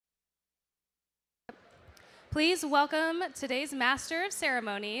Please welcome today's Master of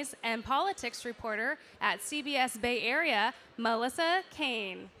Ceremonies and Politics reporter at CBS Bay Area, Melissa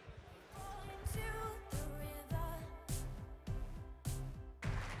Kane.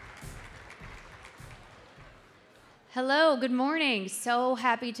 Hello, good morning. So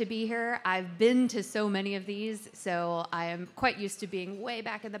happy to be here. I've been to so many of these, so I am quite used to being way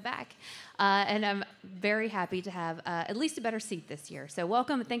back in the back. And I'm very happy to have at least a better seat this year. So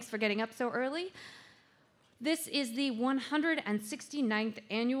welcome and thanks for getting up so early. This is the 169th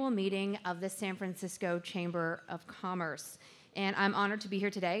annual meeting of the San Francisco Chamber of Commerce. And I'm honored to be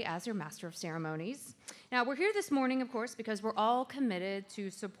here today as your Master of Ceremonies. Now, we're here this morning, of course, because we're all committed to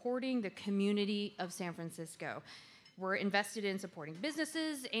supporting the community of San Francisco. We're invested in supporting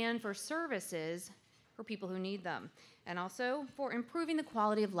businesses and for services for people who need them, and also for improving the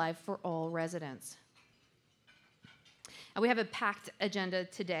quality of life for all residents. We have a packed agenda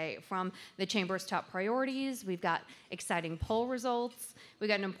today from the Chamber's top priorities. We've got exciting poll results. We've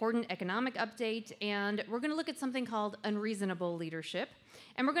got an important economic update, and we're going to look at something called unreasonable leadership.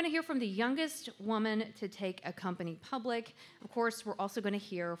 And we're going to hear from the youngest woman to take a company public. Of course, we're also going to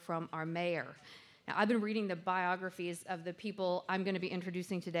hear from our mayor. Now, I've been reading the biographies of the people I'm going to be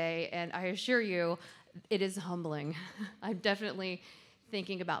introducing today, and I assure you, it is humbling. I'm definitely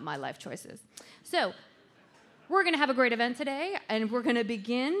thinking about my life choices. So, we're going to have a great event today, and we're going to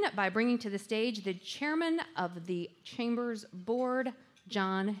begin by bringing to the stage the chairman of the Chamber's board,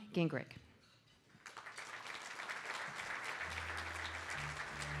 John Gingrich.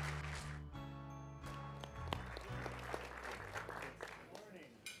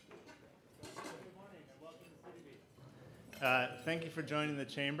 Thank you for joining the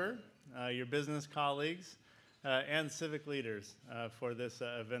Chamber, your business colleagues, and civic leaders for this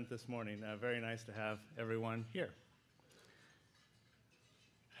event this morning. Very nice to have everyone here.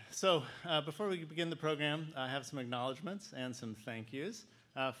 So before we begin the program, I have some acknowledgments and some thank yous.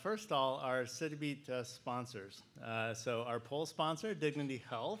 First of all, our CityBeat sponsors. So our poll sponsor, Dignity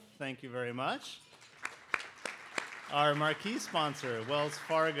Health, thank you very much. Our marquee sponsor, Wells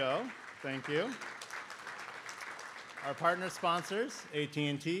Fargo, thank you. Our partner sponsors,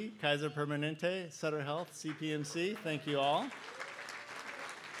 AT&T, Kaiser Permanente, Sutter Health, CPMC, thank you all.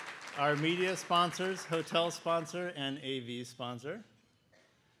 Our media sponsors, hotel sponsor, and AV sponsor.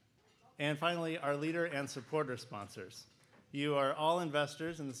 And finally, our leader and supporter sponsors. You are all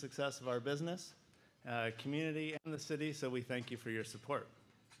investors in the success of our business, community, and the city, so we thank you for your support.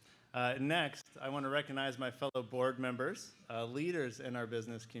 Next, I want to recognize my fellow board members, leaders in our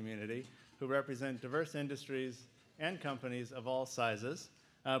business community who represent diverse industries and companies of all sizes.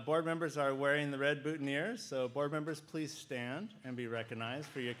 Board members are wearing the red boutonnieres, so board members, please stand and be recognized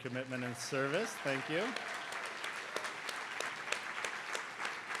for your commitment and service. Thank you.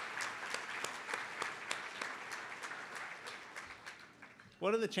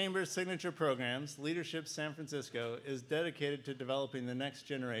 One of the Chamber's signature programs, Leadership San Francisco, is dedicated to developing the next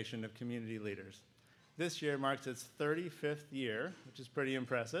generation of community leaders. This year marks its 35th year, which is pretty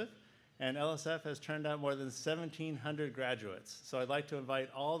impressive. And LSF has turned out more than 1,700 graduates. So I'd like to invite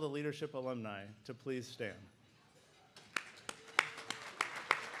all the leadership alumni to please stand.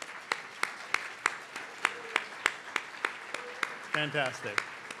 Fantastic.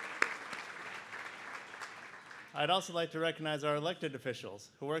 I'd also like to recognize our elected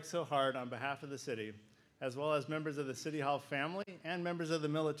officials who work so hard on behalf of the city, as well as members of the City Hall family and members of the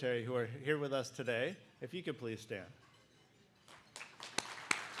military who are here with us today. If you could please stand.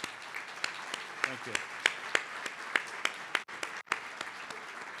 Thank you.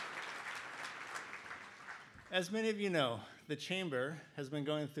 As many of you know, the Chamber has been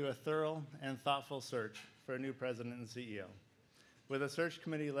going through a thorough and thoughtful search for a new president and CEO. With a search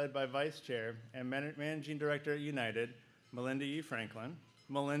committee led by Vice Chair and Managing Director at United, Melinda E. Franklin.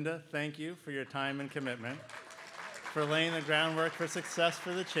 Melinda, thank you for your time and commitment, for laying the groundwork for success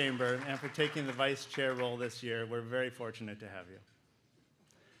for the Chamber, and for taking the Vice Chair role this year. We're very fortunate to have you.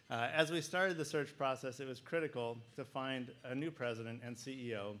 As we started the search process, it was critical to find a new president and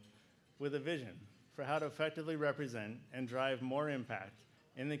CEO with a vision for how to effectively represent and drive more impact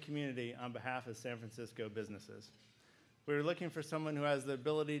in the community on behalf of San Francisco businesses. We were looking for someone who has the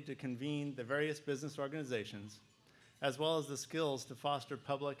ability to convene the various business organizations, as well as the skills to foster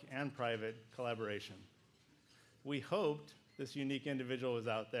public and private collaboration. We hoped this unique individual was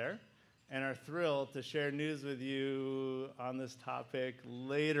out there, and are thrilled to share news with you on this topic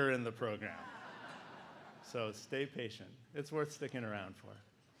later in the program. So stay patient. It's worth sticking around for.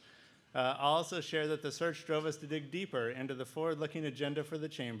 I'll also share that the search drove us to dig deeper into the forward-looking agenda for the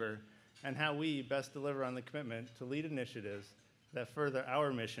Chamber and how we best deliver on the commitment to lead initiatives that further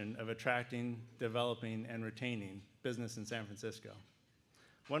our mission of attracting, developing, and retaining business in San Francisco.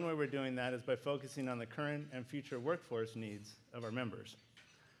 One way we're doing that is by focusing on the current and future workforce needs of our members.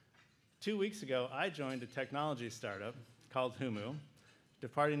 2 weeks ago, I joined a technology startup called Humu,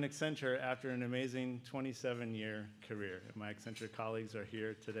 departing Accenture after an amazing 27-year career. My Accenture colleagues are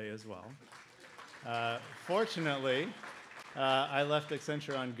here today as well. Fortunately, I left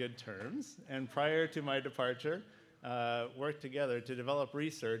Accenture on good terms, and prior to my departure, worked together to develop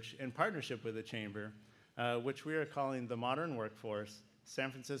research in partnership with the Chamber, which we are calling the Modern Workforce, San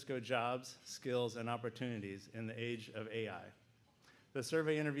Francisco Jobs, Skills, and Opportunities in the Age of AI. The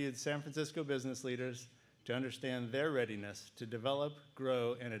survey interviewed San Francisco business leaders to understand their readiness to develop,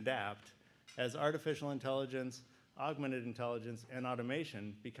 grow, and adapt as artificial intelligence, augmented intelligence, and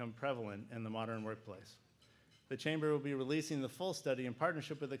automation become prevalent in the modern workplace. The Chamber will be releasing the full study in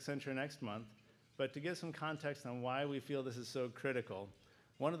partnership with Accenture next month, but to give some context on why we feel this is so critical,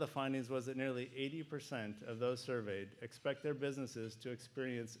 one of the findings was that nearly 80% of those surveyed expect their businesses to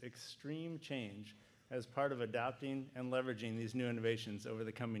experience extreme change as part of adopting and leveraging these new innovations over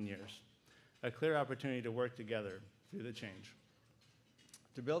the coming years. A clear opportunity to work together through the change.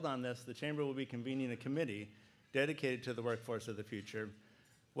 To build on this, the Chamber will be convening a committee dedicated to the workforce of the future,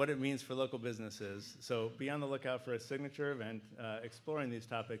 what it means for local businesses. So be on the lookout for a signature event exploring these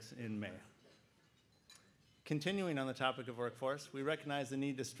topics in May. Continuing on the topic of workforce, we recognize the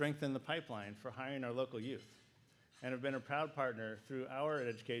need to strengthen the pipeline for hiring our local youth and have been a proud partner through our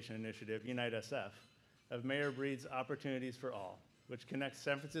education initiative, Unite SF, of Mayor Breed's Opportunities for All, which connects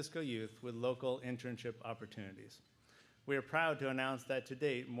San Francisco youth with local internship opportunities. We are proud to announce that to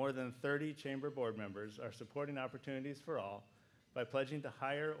date, more than 30 Chamber board members are supporting Opportunities for All by pledging to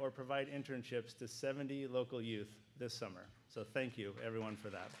hire or provide internships to 70 local youth this summer. So thank you, everyone, for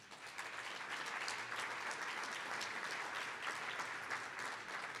that.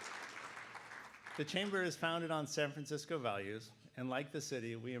 The Chamber is founded on San Francisco values, and like the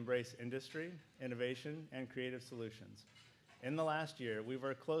city, we embrace industry, innovation, and creative solutions. In the last year, we've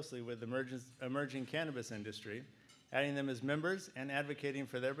worked closely with the emerging cannabis industry, adding them as members and advocating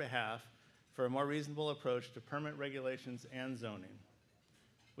for their behalf for a more reasonable approach to permit regulations and zoning.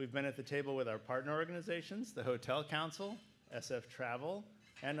 We've been at the table with our partner organizations, the Hotel Council, SF Travel,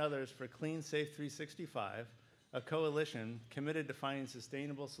 and others for Clean Safe 365, a coalition committed to finding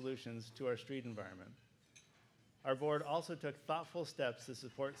sustainable solutions to our street environment. Our board also took thoughtful steps to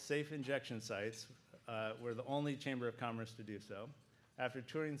support safe injection sites. We're the only Chamber of Commerce to do so, after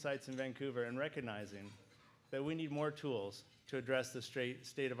touring sites in Vancouver and recognizing that we need more tools to address the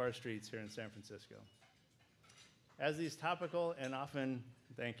state of our streets here in San Francisco. As these topical and often,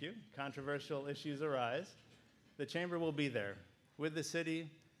 thank you, controversial issues arise, the Chamber will be there with the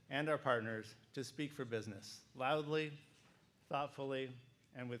city and our partners to speak for business, loudly, thoughtfully,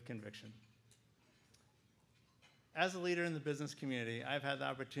 and with conviction. As a leader in the business community, I've had the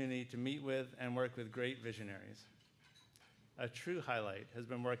opportunity to meet with and work with great visionaries. A true highlight has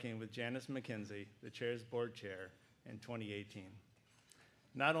been working with Janice McKenzie, the chair's board chair, in 2018.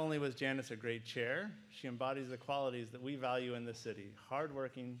 Not only was Janice a great chair, she embodies the qualities that we value in the city: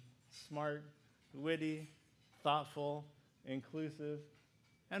 hardworking, smart, witty, thoughtful, inclusive,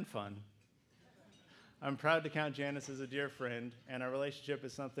 and fun. I'm proud to count Janice as a dear friend, and our relationship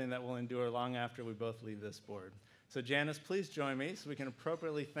is something that will endure long after we both leave this board. So Janice, please join me so we can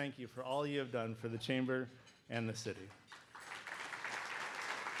appropriately thank you for all you have done for the Chamber and the city.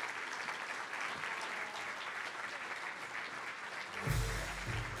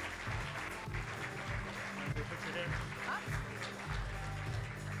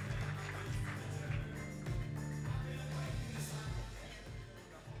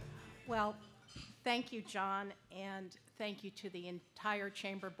 Well, thank you, John, and thank you to the entire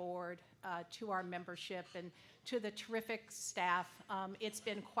Chamber Board, to our membership, and to the terrific staff. It's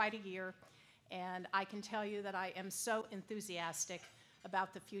been quite a year, and I can tell you that I am so enthusiastic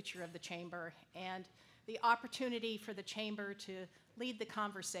about the future of the Chamber and the opportunity for the Chamber to lead the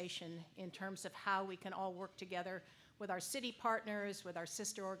conversation in terms of how we can all work together with our city partners, with our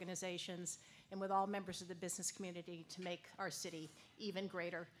sister organizations, and with all members of the business community to make our city even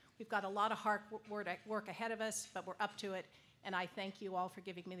greater. We've got a lot of hard work ahead of us, but we're up to it, and I thank you all for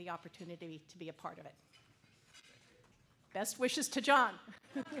giving me the opportunity to be a part of it. Best wishes to John.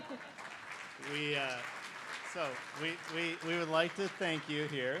 We would like to thank you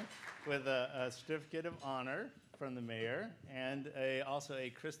here with a certificate of honor from the mayor and also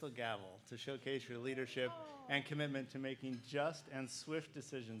a crystal gavel to showcase your leadership and commitment to making just and swift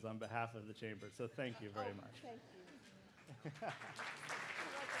decisions on behalf of the Chamber. So thank you very much. Thank you.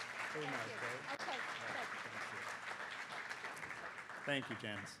 Very nice, right? Okay. Thank you,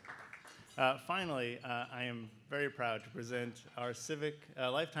 Janice. Finally, I am very proud to present our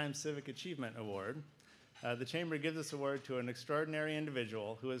Lifetime Civic Achievement Award. The Chamber gives this award to an extraordinary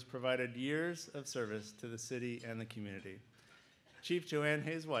individual who has provided years of service to the city and the community. Chief Joanne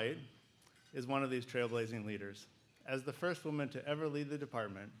Hayes White is one of these trailblazing leaders. As the first woman to ever lead the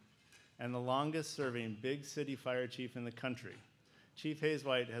department and the longest serving big city fire chief in the country, Chief Hayes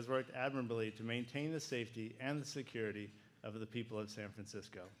White has worked admirably to maintain the safety and the security of the people of San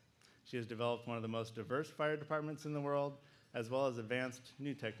Francisco. She has developed one of the most diverse fire departments in the world, as well as advanced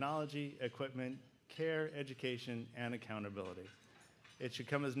new technology, equipment, care, education, and accountability. It should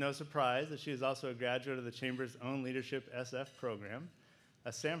come as no surprise that she is also a graduate of the Chamber's own Leadership SF program.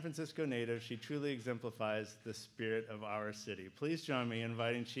 A San Francisco native, she truly exemplifies the spirit of our city. Please join me in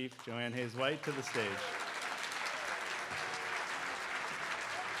inviting Chief Joanne Hayes White to the stage.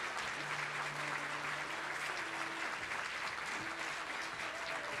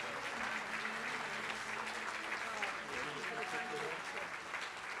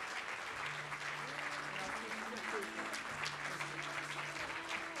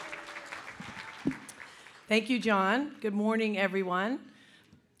 Thank you, John. Good morning, everyone.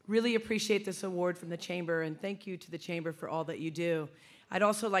 Really appreciate this award from the Chamber, and thank you to the Chamber for all that you do. I'd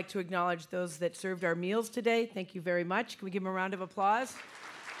also like to acknowledge those that served our meals today. Thank you very much. Can we give them a round of applause?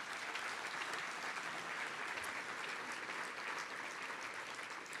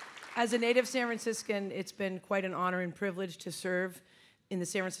 As a native San Franciscan, it's been quite an honor and privilege to serve in the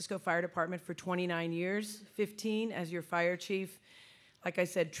San Francisco Fire Department for 29 years, 15 as your fire chief. Like I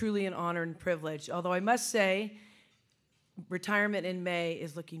said, truly an honor and privilege. Although I must say, retirement in May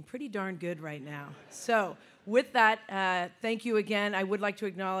is looking pretty darn good right now. So with that, thank you again. I would like to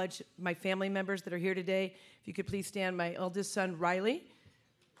acknowledge my family members that are here today. If you could please stand, my eldest son, Riley.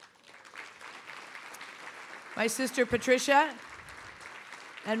 My sister, Patricia.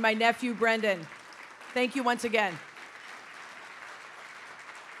 And my nephew, Brendan. Thank you once again.